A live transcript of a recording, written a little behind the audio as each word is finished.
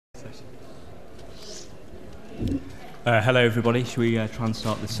Hello everybody, shall we try and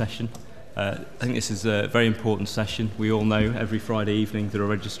start this session? I think this is a very important session. We all know every Friday evening there are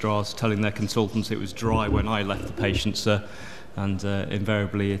registrars telling their consultants it was dry when I left the patient, sir, and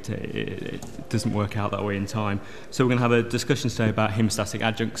invariably it doesn't work out that way in time. So we're going to have a discussion today about hemostatic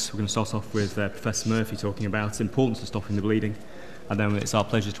adjuncts. We're going to start off with Professor Murphy talking about the importance of stopping the bleeding. And then it's our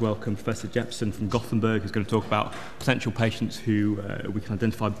pleasure to welcome Professor Jepson from Gothenburg, who's going to talk about potential patients who we can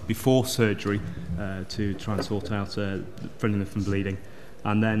identify before surgery to try and sort out preventing them from bleeding.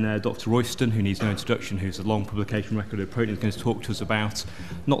 And then Dr. Royston, who needs no introduction, who's a long publication record of protein, is going to talk to us about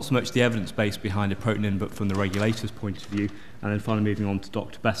not so much the evidence base behind a protein, but from the regulator's point of view. And then finally moving on to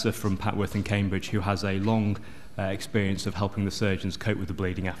Dr. Besser from Patworth in Cambridge, who has a long experience of helping the surgeons cope with the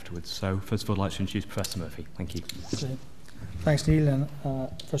bleeding afterwards. So first of all, I'd like to introduce Professor Murphy. Thank you. Great. Thanks, Neil, and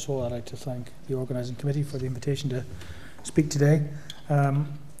first of all I'd like to thank the organising committee for the invitation to speak today.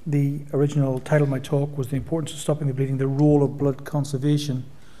 The original title of my talk was The Importance of Stopping the Bleeding, the Role of Blood Conservation,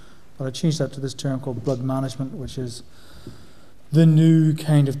 but I changed that to this term called blood management, which is the new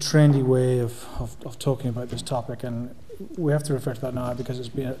kind of trendy way of talking about this topic, and we have to refer to that now because it's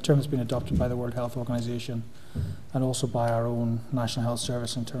been a term that's been adopted by the World Health Organization and also by our own National Health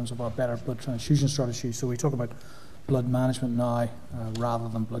Service in terms of our better blood transfusion strategy. So we talk about blood management now rather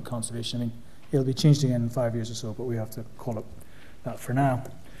than blood conservation. I mean, it'll be changed again in 5 years or so, but we have to call it that for now.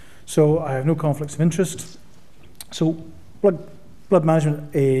 So I have no conflicts of interest. So blood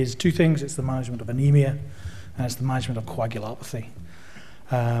management is two things. It's the management of anemia and it's the management of coagulopathy.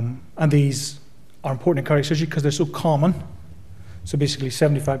 And these are important in cardiac surgery because they're so common. So basically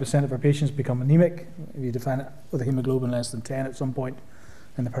 75% of our patients become anemic, if you define it with a hemoglobin less than 10 at some point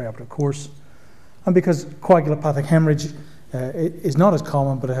in the perioperative course. And because coagulopathic hemorrhage is not as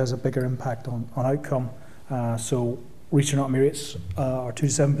common, but it has a bigger impact on outcome. So restenotomy rates are 2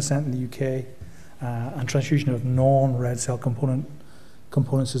 to 7% in the UK, and transfusion of non-red cell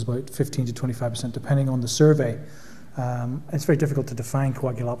components is about 15 to 25%, depending on the survey. It's very difficult to define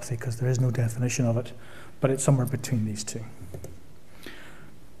coagulopathy because there is no definition of it, but it's somewhere between these two.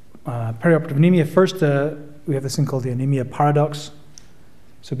 Perioperative anemia, first we have this thing called the anemia paradox.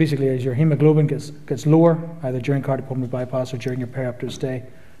 So basically, as your hemoglobin gets lower, either during cardiopulmonary bypass or during your perioperative stay,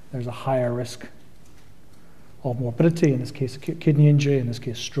 there's a higher risk of morbidity, in this case acute kidney injury, in this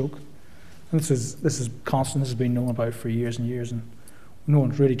case stroke. And this is constant, this has been known about for years and years, and no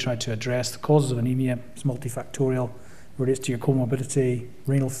one's really tried to address the causes of anemia. It's multifactorial, it relates to your comorbidity,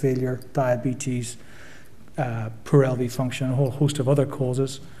 renal failure, diabetes, poor LV function, a whole host of other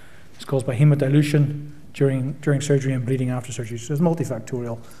causes. It's caused by hemodilution during surgery and bleeding after surgery. So it's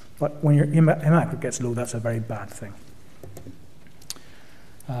multifactorial, but when your hematocrit gets low, that's a very bad thing.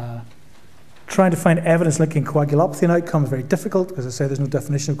 Trying to find evidence linking coagulopathy and outcome is very difficult because, as I say, there's no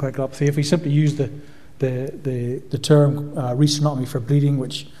definition of coagulopathy. If we simply use the term restenotomy for bleeding,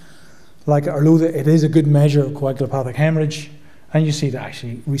 which, like it or loathe it, it is a good measure of coagulopathic hemorrhage, and you see that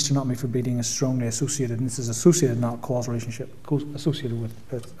actually restenotomy for bleeding is strongly associated, and this is associated, not causal relationship, associated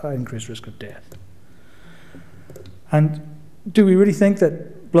with increased risk of death. And do we really think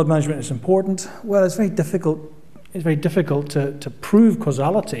that blood management is important? Well, it's very difficult. It's very difficult to prove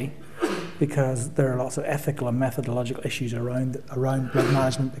causality because there are lots of ethical and methodological issues around blood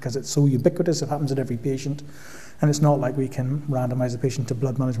management because it's so ubiquitous. It happens in every patient, and it's not like we can randomize a patient to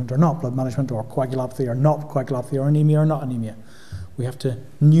blood management or not blood management, or coagulopathy or not coagulopathy, or anemia or not anemia. We have to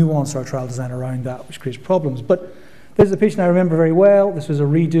nuance our trial design around that, which creates problems. But this is a patient I remember very well. This was a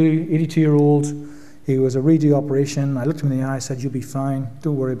redo, 82-year-old. He was a redo operation. I looked him in the eye, I said, "You'll be fine,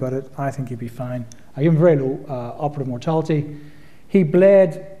 don't worry about it, I think you'll be fine." I gave him very low operative mortality. He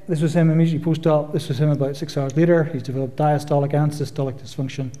bled, this was him immediately post-op, this was him about 6 hours later. He's developed diastolic and systolic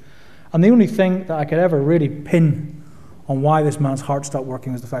dysfunction. And the only thing that I could ever really pin on why this man's heart stopped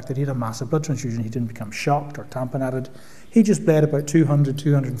working was the fact that he had a massive blood transfusion. He didn't become shocked or tamponaded. He just bled about 200,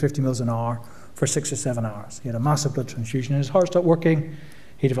 250 mils an hour for 6 or 7 hours. He had a massive blood transfusion and his heart stopped working.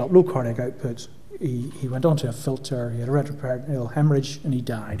 He developed low cardiac output. He went onto a filter, he had a retroperitoneal hemorrhage, and he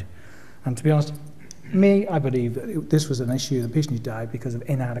died. And to be honest, I believe that this was an issue, the patient who died because of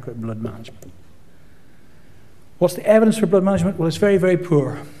inadequate blood management. What's the evidence for blood management? Well, it's very, very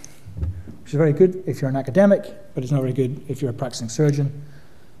poor, which is very good if you're an academic, but it's not very good if you're a practicing surgeon.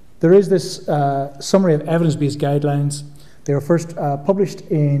 There is this summary of evidence-based guidelines. They were first published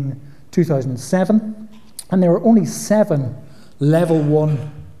in 2007, and there were only 7 level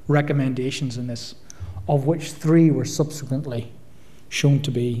 1 recommendations in this, of which 3 were subsequently shown to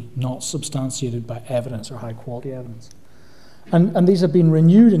be not substantiated by evidence or high quality evidence. And these have been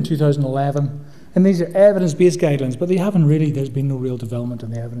renewed in 2011, and these are evidence-based guidelines, but they haven't really, there's been no real development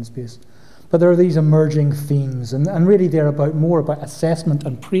in the evidence base. But there are these emerging themes, and really they're more about assessment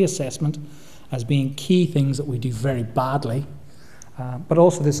and pre-assessment as being key things that we do very badly, but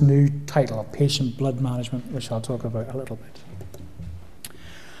also this new title of patient blood management, which I'll talk about a little bit.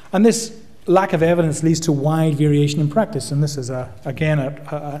 And this lack of evidence leads to wide variation in practice, and this is, again,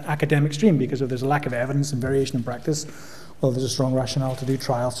 an academic stream, because if there's a lack of evidence and variation in practice, well, there's a strong rationale to do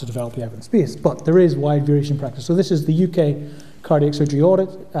trials to develop the evidence base, but there is wide variation in practice. So this is the UK cardiac surgery audit.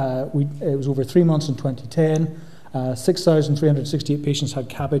 It was over 3 months in 2010. 6,368 patients had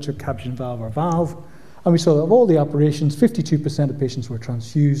CABG or capuchin valve or valve, and we saw that of all the operations, 52% of patients were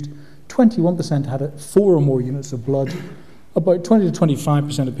transfused, 21% had 4 or more units of blood, about 20 to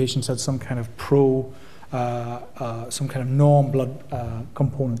 25% of patients had some kind of some kind of non-blood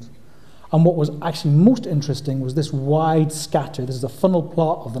component. And what was actually most interesting was this wide scatter. This is a funnel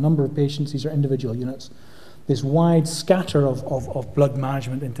plot of the number of patients. These are individual units. This wide scatter of blood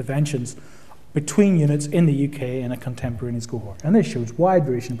management interventions between units in the UK and a contemporaneous cohort. And this shows wide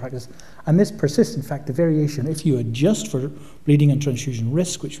variation in practice. And this persists. In fact, the variation, if you adjust for bleeding and transfusion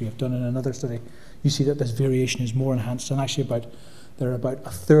risk, which we have done in another study, you see that this variation is more enhanced. And actually there are about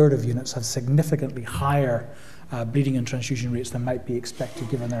a third of units have significantly higher bleeding and transfusion rates than might be expected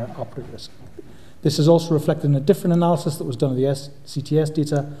given their operative risk. This is also reflected in a different analysis that was done of the CTS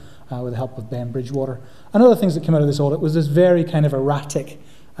data with the help of Ben Bridgewater. And other things that came out of this audit was this very kind of erratic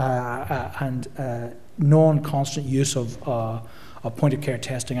and non-constant use of point-of-care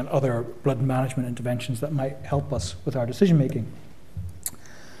testing and other blood management interventions that might help us with our decision-making.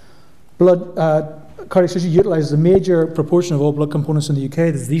 Cardiac surgery utilises a major proportion of all blood components in the UK.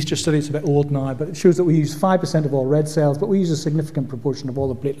 There's the Leicester study, it's a bit old now, but it shows that we use 5% of all red cells, but we use a significant proportion of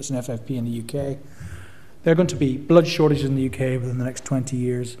all the platelets and FFP in the UK. There are going to be blood shortages in the UK within the next 20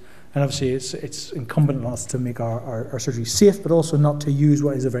 years, and obviously it's incumbent on us to make our surgery safe, but also not to use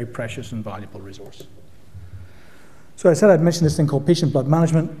what is a very precious and valuable resource. So I said I'd mention this thing called patient blood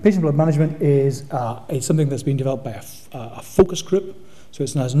management. Patient blood management is something that's been developed by a focus group. So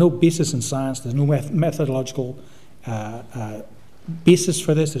it has no basis in science, there's no methodological basis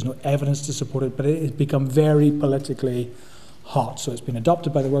for this, there's no evidence to support it, but it has become very politically hot. So it's been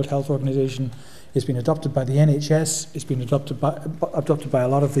adopted by the World Health Organization, it's been adopted by the NHS, it's been adopted by a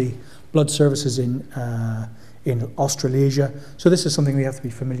lot of the blood services in Australasia. So this is something we have to be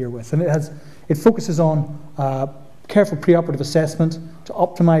familiar with. And it focuses on careful preoperative assessment to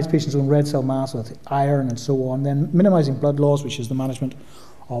optimize patients' own red cell mass with iron and so on, then minimizing blood loss, which is the management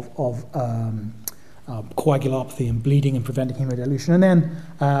of coagulopathy and bleeding and preventing hemodilution, and then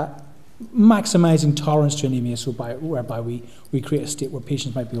maximizing tolerance to anemia, so whereby we create a state where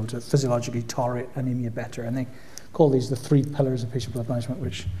patients might be able to physiologically tolerate anemia better. And they call these the 3 pillars of patient blood management,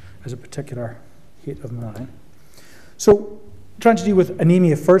 which is a particular hate of mine. So trying to deal with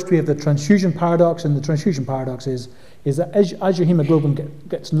anemia first, we have the transfusion paradox, and the transfusion paradox is that as your hemoglobin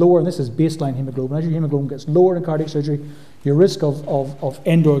gets lower, and this is baseline hemoglobin, as your hemoglobin gets lower in cardiac surgery, your risk of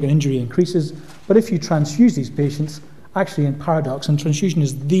end organ injury increases. But if you transfuse these patients, actually in paradox, and transfusion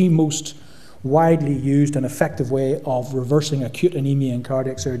is the most widely used and effective way of reversing acute anemia in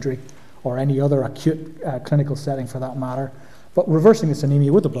cardiac surgery, or any other acute clinical setting for that matter. But reversing this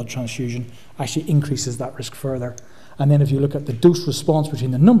anemia with a blood transfusion actually increases that risk further. And then if you look at the dose response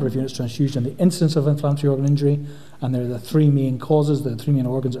between the number of units transfused and the incidence of inflammatory organ injury, and there are the 3 main causes, the 3 main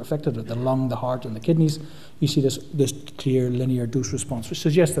organs that are affected, are the lung, the heart, and the kidneys, you see this clear linear dose response, which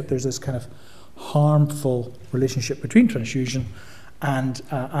suggests that there's this kind of harmful relationship between transfusion and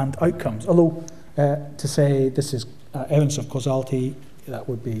outcomes. Although to say this is evidence of causality, that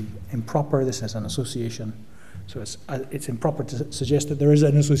would be improper. This is an association. So it's improper to suggest that there is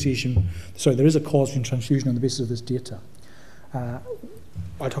an association, there is a cause between transfusion on the basis of this data.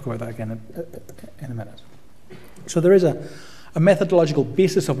 I'll talk about that again in a minute. So there is a methodological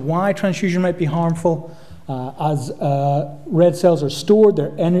basis of why transfusion might be harmful. As red cells are stored,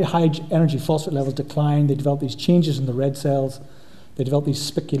 their high energy phosphate levels decline, they develop these changes in the red cells, they develop these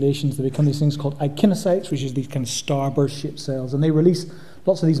spiculations, they become these things called echinocytes, which is these kind of starburst-shaped cells, and they release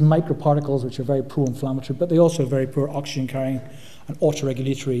lots of these microparticles which are very pro-inflammatory, but they also have very poor oxygen carrying and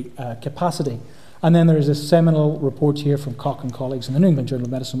autoregulatory capacity. And then there is this seminal report here from Koch and colleagues in the New England Journal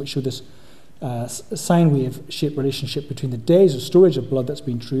of Medicine, which showed this sine wave-shaped relationship between the days of storage of blood that's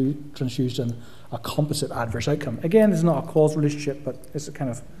been transfused and a composite adverse outcome. Again, this is not a causal relationship, but it's a kind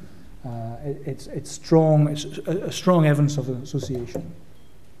of it's strong. It's a strong evidence of an association.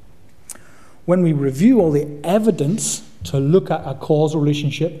 When we review all the evidence to look at a causal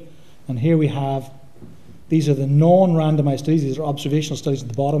relationship, and here we have, these are the non-randomized studies, these are observational studies at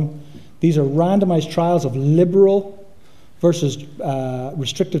the bottom. These are randomized trials of liberal versus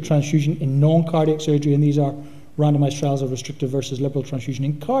restrictive transfusion in non-cardiac surgery, and these are randomized trials of restrictive versus liberal transfusion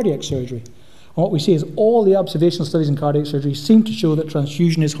in cardiac surgery. And what we see is all the observational studies in cardiac surgery seem to show that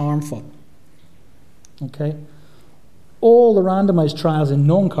transfusion is harmful. Okay? All the randomized trials in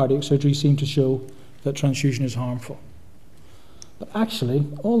non-cardiac surgery seem to show that transfusion is harmful. But actually,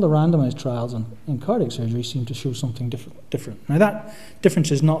 all the randomized trials in cardiac surgery seem to show something different. Now, that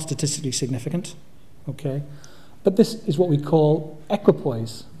difference is not statistically significant, okay? But this is what we call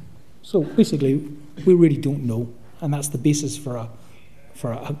equipoise. So basically, we really don't know, and that's the basis for a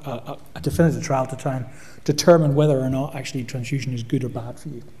definitive trial to try and determine whether or not actually transfusion is good or bad for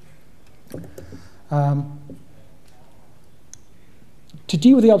you. To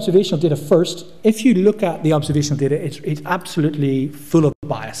deal with the observational data first, if you look at the observational data, it's absolutely full of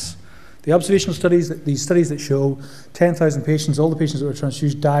bias. The observational studies, these studies that show 10,000 patients, all the patients that were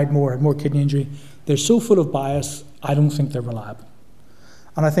transfused died more, had more kidney injury, they're so full of bias, I don't think they're reliable.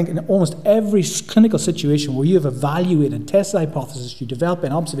 And I think in almost every clinical situation where you have evaluated, tested the hypothesis, you develop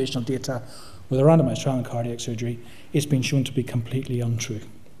an observational data with a randomized trial in cardiac surgery, it's been shown to be completely untrue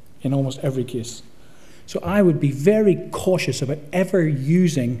in almost every case. So I would be very cautious about ever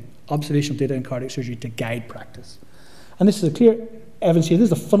using observational data in cardiac surgery to guide practice. And this is a clear evidence here.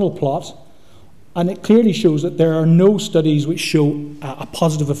 This is a funnel plot, and it clearly shows that there are no studies which show a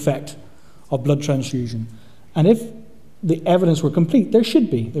positive effect of blood transfusion. And if the evidence were complete, there should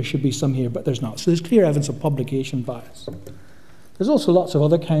be some here, but there's not. So there's clear evidence of publication bias. There's also lots of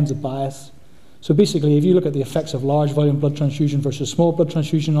other kinds of bias. So basically, if you look at the effects of large volume blood transfusion versus small blood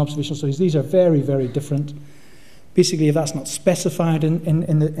transfusion in observational studies, these are very, very different. Basically, if that's not specified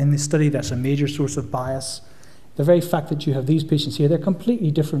in the study, that's a major source of bias. The very fact that you have these patients here, they're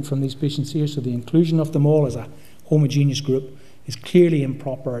completely different from these patients here, so the inclusion of them all as a homogeneous group is clearly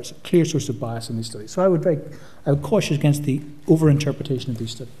improper. It's a clear source of bias in these studies. So I would caution against the overinterpretation of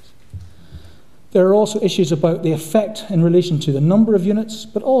these studies. There are also issues about the effect in relation to the number of units,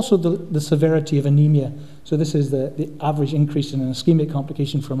 but also the severity of anemia. So this is the average increase in an ischemic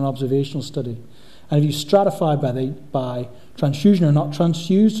complication from an observational study. And if you stratify by transfusion or not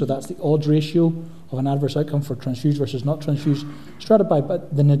transfused, so that's the odds ratio of an adverse outcome for transfused versus not transfused, stratified by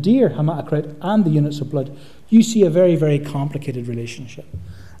the nadir hematocrit and the units of blood, you see a very, very complicated relationship.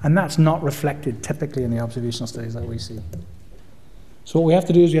 And that's not reflected typically in the observational studies that we see. So what we have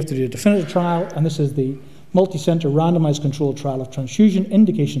to do is we have to do a definitive trial, and this is the multi-center randomized controlled trial of transfusion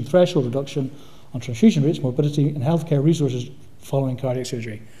indication threshold reduction on transfusion rates, morbidity, and healthcare resources following cardiac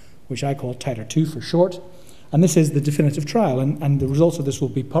surgery, which I call Titer 2 for short. And this is the definitive trial, and the results of this will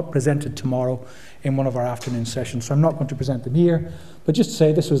be presented tomorrow in one of our afternoon sessions. So I'm not going to present them here, but just to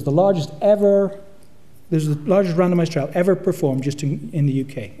say this was the largest randomized trial ever performed just in the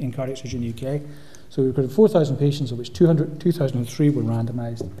UK, in cardiac surgery in the UK. So we recruited 4,000 patients, of which 2,003 were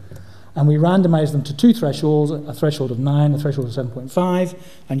randomized. And we randomized them to two thresholds, a threshold of 9, a threshold of 7.5,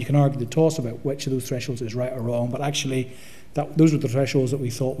 and you can argue the toss about which of those thresholds is right or wrong, but actually those were the thresholds that we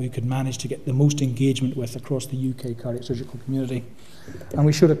thought we could manage to get the most engagement with across the UK cardiac surgical community. And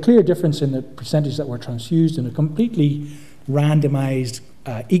we showed a clear difference in the percentage that were transfused in a completely randomized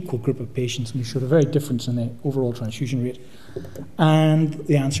equal group of patients, and we showed a very difference in the overall transfusion rate. And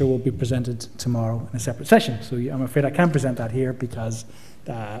the answer will be presented tomorrow in a separate session. So I'm afraid I can't present that here because,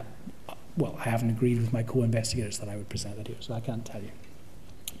 I haven't agreed with my co-investigators that I would present it here, so I can't tell you.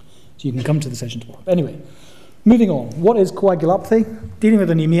 So you can come to the session tomorrow. But anyway, moving on. What is coagulopathy? Dealing with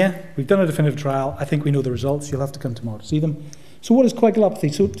anemia. We've done a definitive trial. I think we know the results. You'll have to come tomorrow to see them. So what is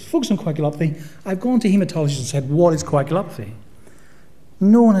coagulopathy? So to focus on coagulopathy, I've gone to haematologists and said, what is coagulopathy?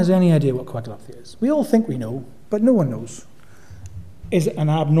 No one has any idea what coagulopathy is. We all think we know, but no one knows. Is it an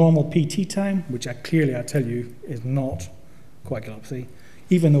abnormal PT time, which I tell you is not coagulopathy,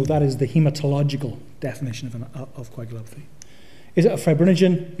 even though that is the hematological definition of coagulopathy. Is it a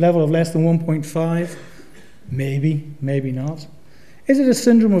fibrinogen level of less than 1.5? Maybe, maybe not. Is it a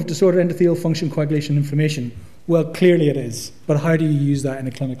syndrome of disordered endothelial function, coagulation, inflammation? Well, clearly it is, but how do you use that in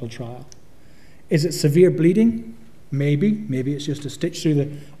a clinical trial? Is it severe bleeding? Maybe it's just a stitch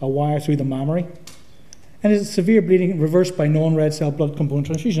through a wire through the mammary. And is it severe bleeding reversed by non-red cell blood component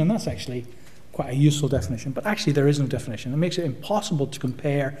transfusion? And that's actually quite a useful definition, but actually there is no definition. It makes it impossible to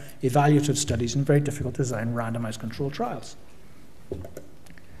compare evaluative studies and very difficult to design randomized controlled trials.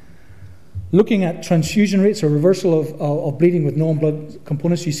 Looking at transfusion rates or reversal of bleeding with non-blood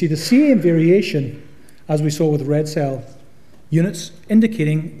components, you see the same variation as we saw with red cell units,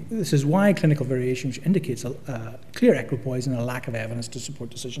 indicating this is why clinical variation, which indicates a clear equipoise and a lack of evidence to support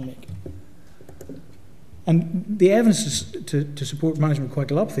decision making. And the evidence to support management of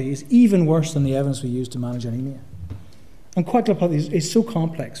coagulopathy is even worse than the evidence we use to manage anemia. And coagulopathy is so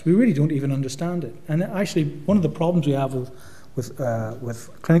complex, we really don't even understand it. And actually, one of the problems we have with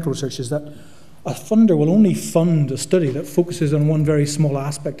clinical research is that a funder will only fund a study that focuses on one very small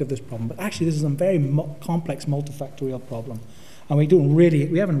aspect of this problem. But actually, this is a very complex, multifactorial problem. And we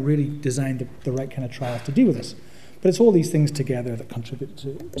haven't really designed the right kind of trials to deal with this. But it's all these things together that contribute to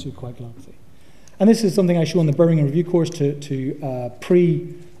coagulopathy. And this is something I show in the Birmingham Review course to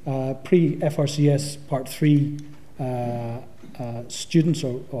pre-FRCS Part 3 students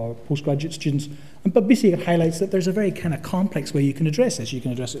or postgraduate students. But basically it highlights that there's a very kind of complex way you can address this. You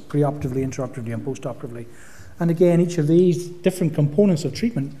can address it preoperatively, intraoperatively, and postoperatively. And again, each of these different components of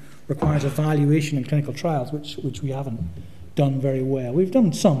treatment requires evaluation in clinical trials, which we haven't done very well. We've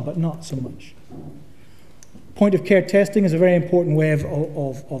done some, but not so much. Point of care testing is a very important way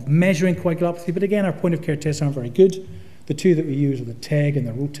of measuring coagulopathy, but again, our point of care tests aren't very good. The two that we use are the TEG and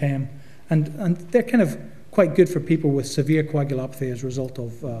the ROTEM, and they're kind of quite good for people with severe coagulopathy as a result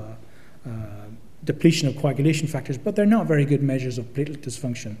of depletion of coagulation factors, but they're not very good measures of platelet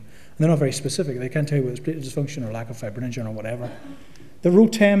dysfunction. And they're not very specific. They can't tell you whether it's platelet dysfunction or lack of fibrinogen or whatever. The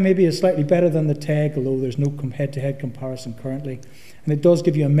ROTEM maybe is slightly better than the TEG, although there's no head-to-head comparison currently. And it does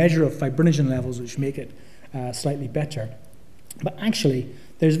give you a measure of fibrinogen levels, which make it slightly better. But actually,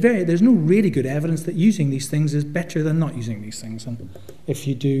 there's no really good evidence that using these things is better than not using these things. And if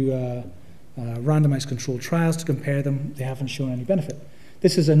you do randomized controlled trials to compare them, they haven't shown any benefit.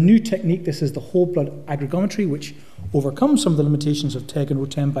 This is a new technique. This is the whole blood aggregometry, which overcomes some of the limitations of TEG and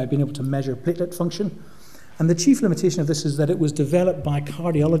ROTEM by being able to measure platelet function. And the chief limitation of this is that it was developed by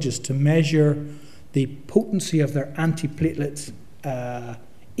cardiologists to measure the potency of their antiplatelet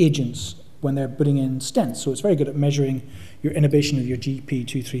agents when they're putting in stents. So it's very good at measuring your inhibition of your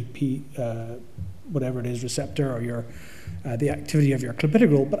GP23P, whatever it is, receptor, or your the activity of your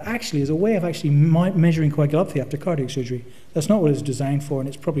clopidogrel, but actually as a way of actually measuring coagulopathy after cardiac surgery. That's not what it's designed for, and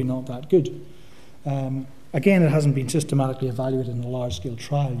it's probably not that good. Again, it hasn't been systematically evaluated in a large-scale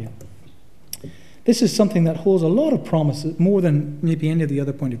trial yet. This is something that holds a lot of promise, more than maybe any of the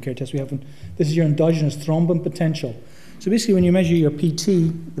other point-of-care tests we have. This is your endogenous thrombin potential. So basically, when you measure your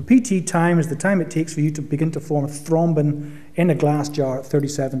PT, the PT time is the time it takes for you to begin to form a thrombin in a glass jar at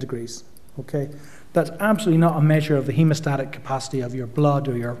 37 degrees. Okay, that's absolutely not a measure of the hemostatic capacity of your blood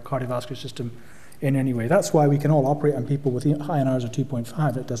or your cardiovascular system in any way. That's why we can all operate on people with high NRs of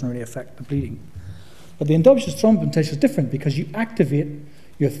 2.5. It doesn't really affect the bleeding. But the endogenous thrombin potential is different because you activate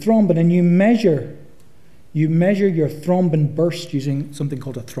your thrombin and you measure your thrombin burst using something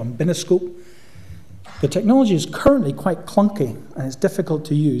called a thrombinoscope. The technology is currently quite clunky and it's difficult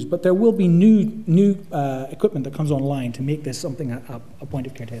to use, but there will be new equipment that comes online to make this something a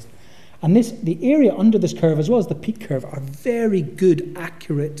point-of-care test. And the area under this curve, as well as the peak curve, are very good,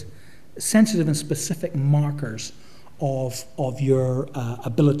 accurate, sensitive and specific markers of your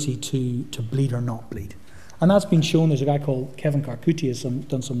ability to bleed or not bleed. And that's been shown. There's a guy called Kevin Carcuti has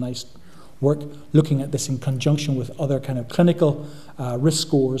done some nice work looking at this in conjunction with other kind of clinical risk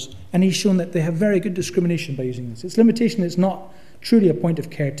scores, and he's shown that they have very good discrimination by using this. Its limitation is not truly a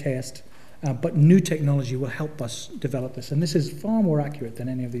point-of-care test, but new technology will help us develop this, and this is far more accurate than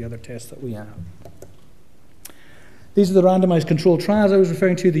any of the other tests that we have. These are the randomized controlled trials I was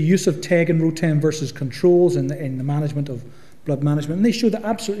referring to, the use of TEG and ROTEM versus controls in the management of blood management, and they show that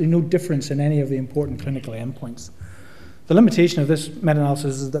absolutely no difference in any of the important clinical endpoints. The limitation of this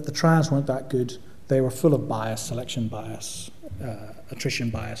meta-analysis is that the trials weren't that good. They were full of bias, selection bias,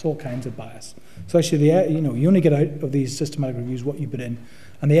 attrition bias, all kinds of bias. So actually, you only get out of these systematic reviews what you put in,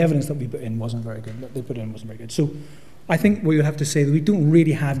 and the evidence that we put in wasn't very good. What they put in wasn't very good. So I think we would have to say that we don't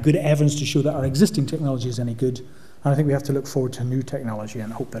really have good evidence to show that our existing technology is any good, and I think we have to look forward to new technology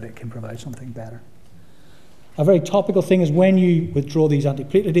and hope that it can provide something better. A very topical thing is when you withdraw these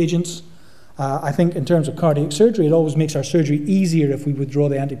antiplatelet agents. I think in terms of cardiac surgery, it always makes our surgery easier if we withdraw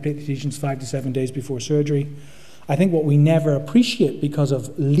the antiplatelet agents 5 to 7 days before surgery. I think what we never appreciate because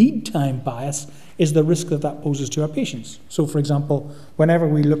of lead time bias is the risk that poses to our patients. So for example, whenever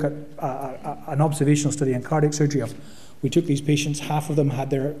we look at an observational study in cardiac surgery, we took these patients, half of them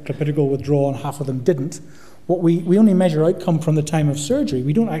had their clopidogrel withdrawn, half of them didn't. We only measure outcome from the time of surgery.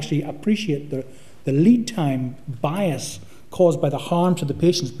 We don't actually appreciate the lead time bias caused by the harm to the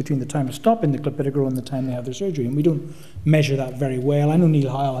patients between the time of stopping the clopidogrel and the time they have their surgery, and we don't measure that very well. I know Neil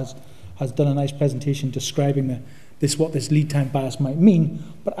Hyle has done a nice presentation describing what this lead time bias might mean,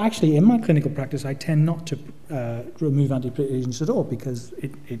 but actually in my clinical practice I tend not to remove antiplatelet agents at all because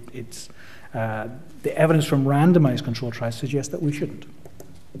it's the evidence from randomized controlled trials suggests that we shouldn't.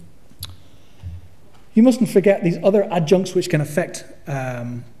 You mustn't forget these other adjuncts which can affect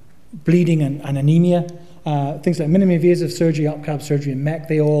bleeding and anemia. things like minimally invasive surgery, UPCAP surgery, and MEC,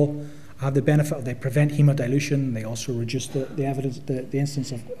 they all have the benefit of they prevent hemodilution. They also reduce the evidence, the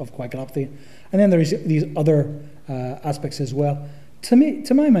instance of coagulopathy. And then there is these other aspects as well. To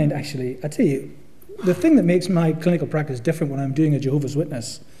my mind, actually, I tell you, the thing that makes my clinical practice different when I'm doing a Jehovah's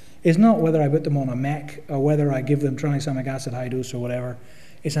Witness is not whether I put them on a MEC or whether I give them tranexamic acid high dose or whatever.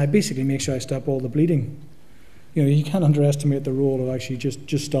 It's I basically make sure I stop all the bleeding. You know, you can't underestimate the role of actually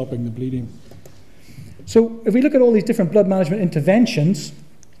just stopping the bleeding. So if we look at all these different blood management interventions,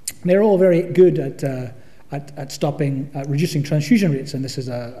 they're all very good at stopping, reducing transfusion rates. And this is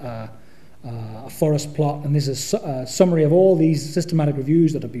a forest plot, and this is a summary of all these systematic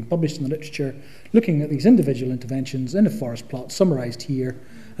reviews that have been published in the literature, looking at these individual interventions in a forest plot, summarized here,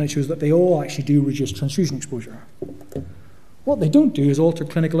 and it shows that they all actually do reduce transfusion exposure. What they don't do is alter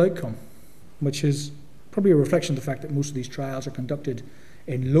clinical outcome, which is probably a reflection of the fact that most of these trials are conducted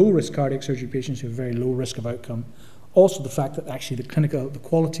in low-risk cardiac surgery patients who have very low risk of outcome. Also the fact that actually the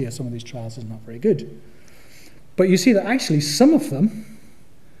quality of some of these trials is not very good. But you see that actually some of them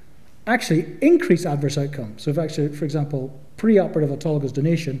actually increase adverse outcomes. So if actually, for example, preoperative autologous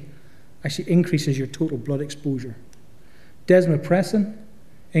donation actually increases your total blood exposure. Desmopressin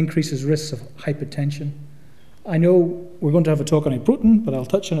increases risks of hypertension. I know we're going to have a talk on aproctentan, but I'll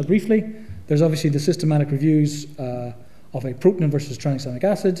touch on it briefly. There's obviously the systematic reviews of aproctentan versus tranexamic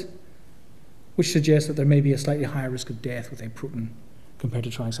acid, which suggests that there may be a slightly higher risk of death with aproctentan compared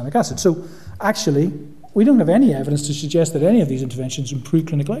to tranexamic acid. So actually, we don't have any evidence to suggest that any of these interventions improve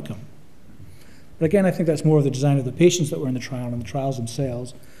clinical outcome. But again, I think that's more of the design of the patients that were in the trial and the trials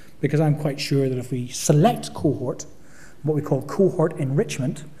themselves, because I'm quite sure that if we select cohort, what we call cohort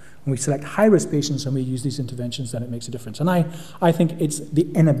enrichment, and we select high-risk patients and we use these interventions, then it makes a difference. And I think it's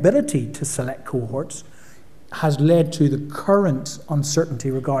the inability to select cohorts has led to the current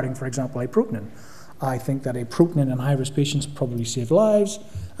uncertainty regarding, for example, aproctentan. I think that aproctentan in high-risk patients probably save lives,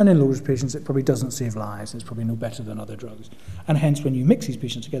 and in low-risk patients it probably doesn't save lives. It's probably no better than other drugs. And hence, when you mix these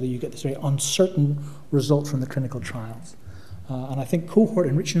patients together, you get this very uncertain result from the clinical trials. And I think cohort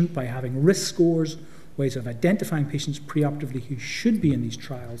enrichment, by having risk scores, ways of identifying patients preoperatively who should be in these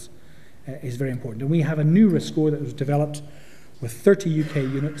trials, is very important. And we have a new risk score that was developed with 30 UK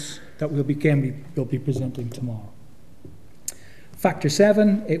units that we'll be presenting tomorrow. Factor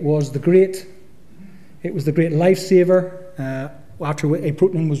 7, it was the great lifesaver after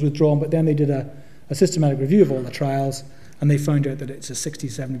aproctentan was withdrawn, but then they did a systematic review of all the trials, and they found out that it's a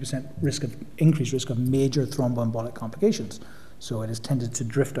 60-70% increased risk of major thromboembolic complications. So it has tended to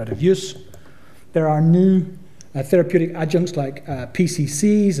drift out of use. There are new therapeutic adjuncts like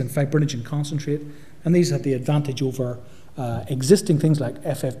PCCs and fibrinogen concentrate, and these have the advantage over existing things like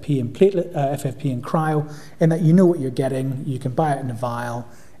FFP and FFP and cryo, in that you know what you're getting, you can buy it in a vial,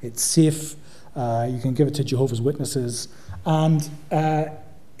 it's safe, you can give it to Jehovah's Witnesses, and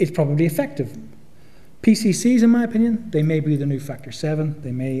it's probably effective. PCCs, in my opinion, they may be the new factor 7.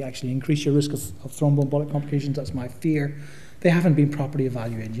 They may actually increase your risk of thromboembolic complications. That's my fear. They haven't been properly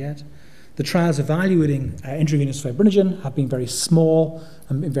evaluated yet. The trials evaluating intravenous fibrinogen have been very small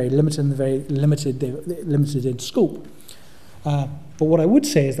and very limited in scope. But what I would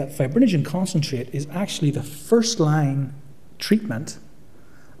say is that fibrinogen concentrate is actually the first-line treatment.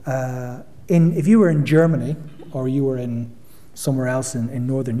 If you were in Germany or you were in somewhere else in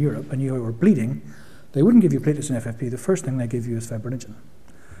Northern Europe and you were bleeding, they wouldn't give you platelets and FFP. The first thing they give you is fibrinogen.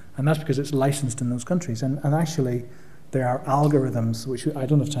 And that's because it's licensed in those countries. And actually, there are algorithms, which I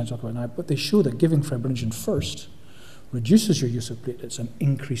don't have time to talk about now, but they show that giving fibrinogen first reduces your use of platelets and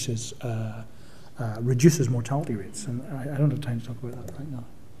reduces mortality rates. And I don't have time to talk about that right now.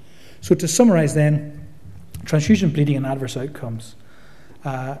 So to summarize then, transfusion bleeding and adverse outcomes.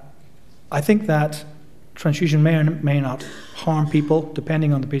 I think that transfusion may or may not harm people,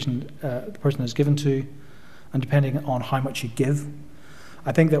 depending on the person it's given to, and depending on how much you give.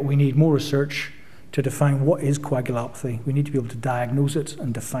 I think that we need more research to define what is coagulopathy. We need to be able to diagnose it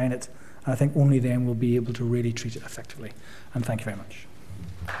and define it, and I think only then we'll be able to really treat it effectively. And thank you very much.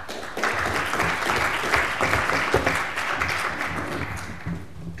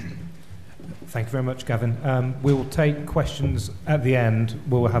 Thank you very much, Gavin. We will take questions at the end.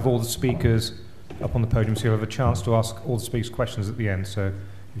 We'll have all the speakers up on the podium, so you'll have a chance to ask all the speakers questions at the end. So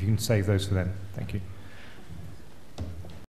if you can save those for then. Thank you.